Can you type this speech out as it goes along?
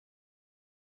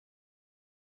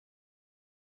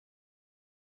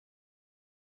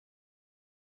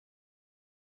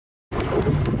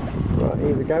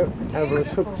go. Ava's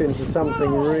hooked into something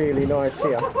really nice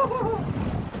here.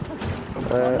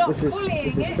 This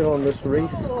is still on this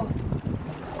reef.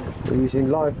 We're using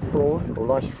live prawn, or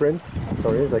live shrimp,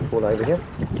 sorry, as they call it over here.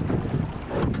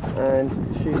 And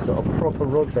she's got a proper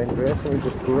rod bender here, so we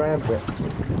just grabbed it.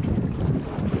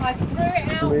 I threw it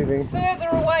out further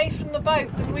away from the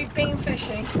boat than we've been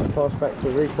fishing. Pass back to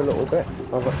the reef a little bit.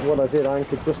 What I did, I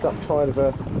anchored just up tight of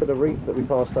a bit of reef that we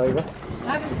passed over.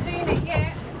 I haven't seen it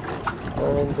yet.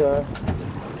 And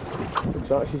looks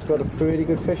like she's got a pretty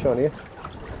good fish on here.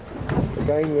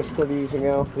 Again, we're still using these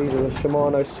are the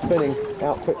Shimano spinning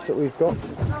outfits that we've got.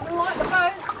 Doesn't like the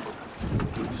boat.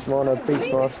 Shimano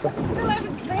Beastmaster. Still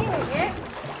haven't seen it yet.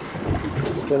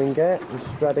 Spinning get and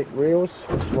Stradic reels,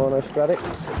 Shimano Stradics.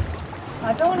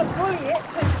 I don't want to bully it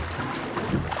because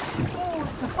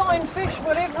it's a fine fish,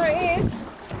 whatever it is.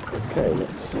 Okay,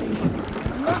 let's see.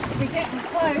 It must be getting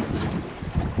close.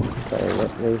 Okay,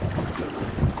 let me.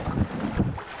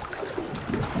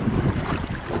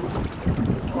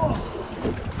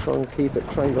 Try and keep it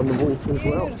trained on the water as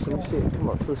well, so we see it come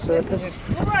up to the surface. This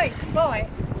is a great fight.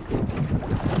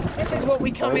 This is what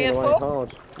we come here for.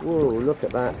 Hard. Whoa, look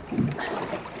at that.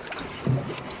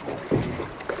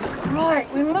 Right,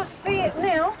 we must see it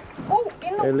now. Oh,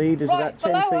 in the Their lead is right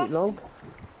about 10 feet long.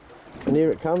 And here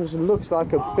it comes. It looks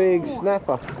like a big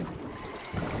snapper.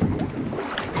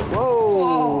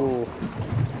 Whoa!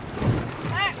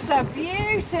 That's a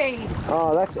beauty.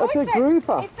 Oh, that's a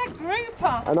grouper. It's a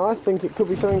grouper. And I think it could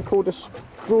be something called a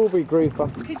strawberry grouper.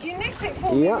 Could you net it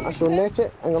for me? Yeah, I shall net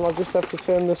it. Hang on, I'll just have to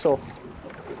turn this off.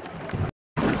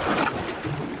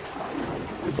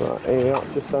 Right, here we are,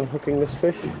 just unhooking this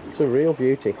fish. It's a real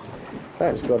beauty.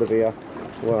 That's got to be a,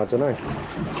 well, I don't know.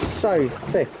 It's so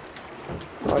thick.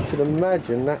 I should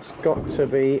imagine that's got to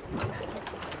be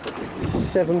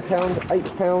 £7,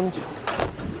 £8.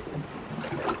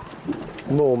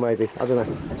 More maybe, I don't know.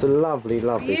 It's a lovely,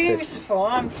 lovely Beautiful,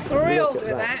 fish. I'm thrilled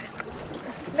with that.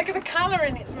 Look at the colour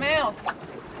in its mouth.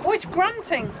 Oh, it's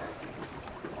grunting.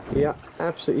 Yeah,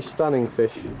 absolutely stunning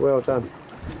fish. Well done.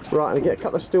 Right, I'm going to get a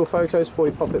couple of still photos before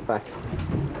we pop it back.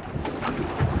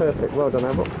 Perfect, well done,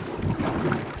 Abel.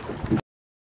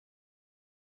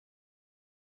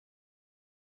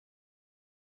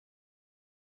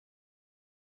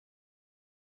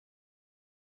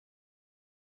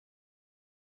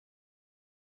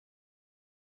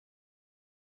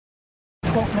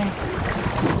 Got me.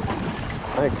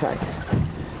 Okay,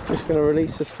 just going to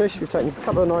release this fish. We've taken a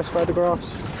couple of nice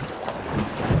photographs.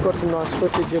 Got some nice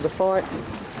footage of the fight.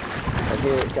 And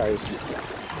here it goes.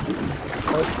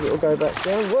 Hopefully it'll go back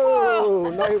down. Whoa!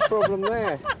 No problem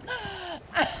there.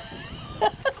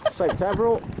 Soaked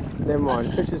Averil. Never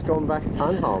mind, fish has gone back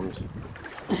unharmed.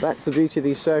 That's the beauty of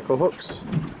these circle hooks.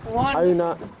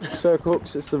 Owner circle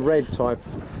hooks, it's the red type.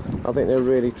 I think they're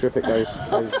really terrific, those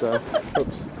hooks.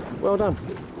 Well done.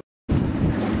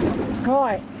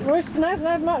 Right, Royston hasn't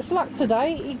had much luck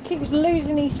today. He keeps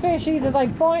losing his fish. Either they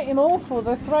bite him off or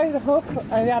they throw the hook.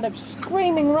 I had a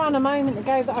screaming run a moment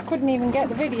ago that I couldn't even get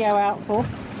the video out for.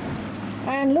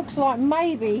 And looks like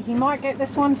maybe he might get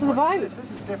this one to the boat. This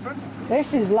is different.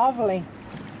 This is lovely.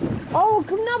 Oh,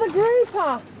 another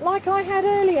grouper, like I had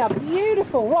earlier.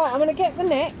 Beautiful. Right, I'm going to get the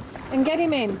net and get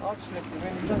him in. I've slipped him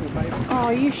in, he's only baby. Oh,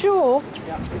 are you sure?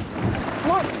 Yeah. I'd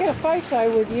like to get a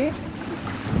photo with you.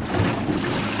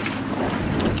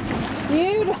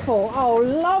 Beautiful. Oh,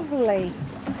 lovely.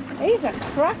 He's a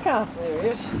cracker. There he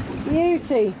is.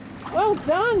 Beauty. Well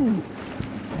done.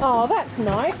 Oh, that's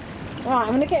nice. Right, I'm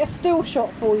going to get a still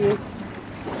shot for you.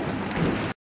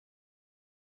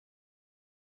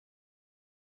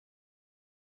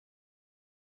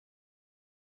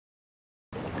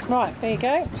 Right, there you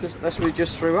go. That's what we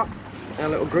just threw up, our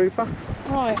little grouper.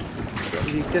 Right. Got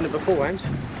his dinner beforehand.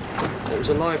 It was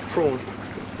a live prawn.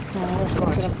 Oh,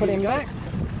 I'm going to put him back.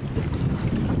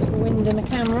 Wind and the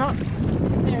camera up.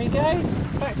 There he goes.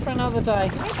 Back for another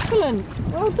day. Excellent.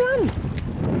 Well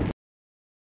done.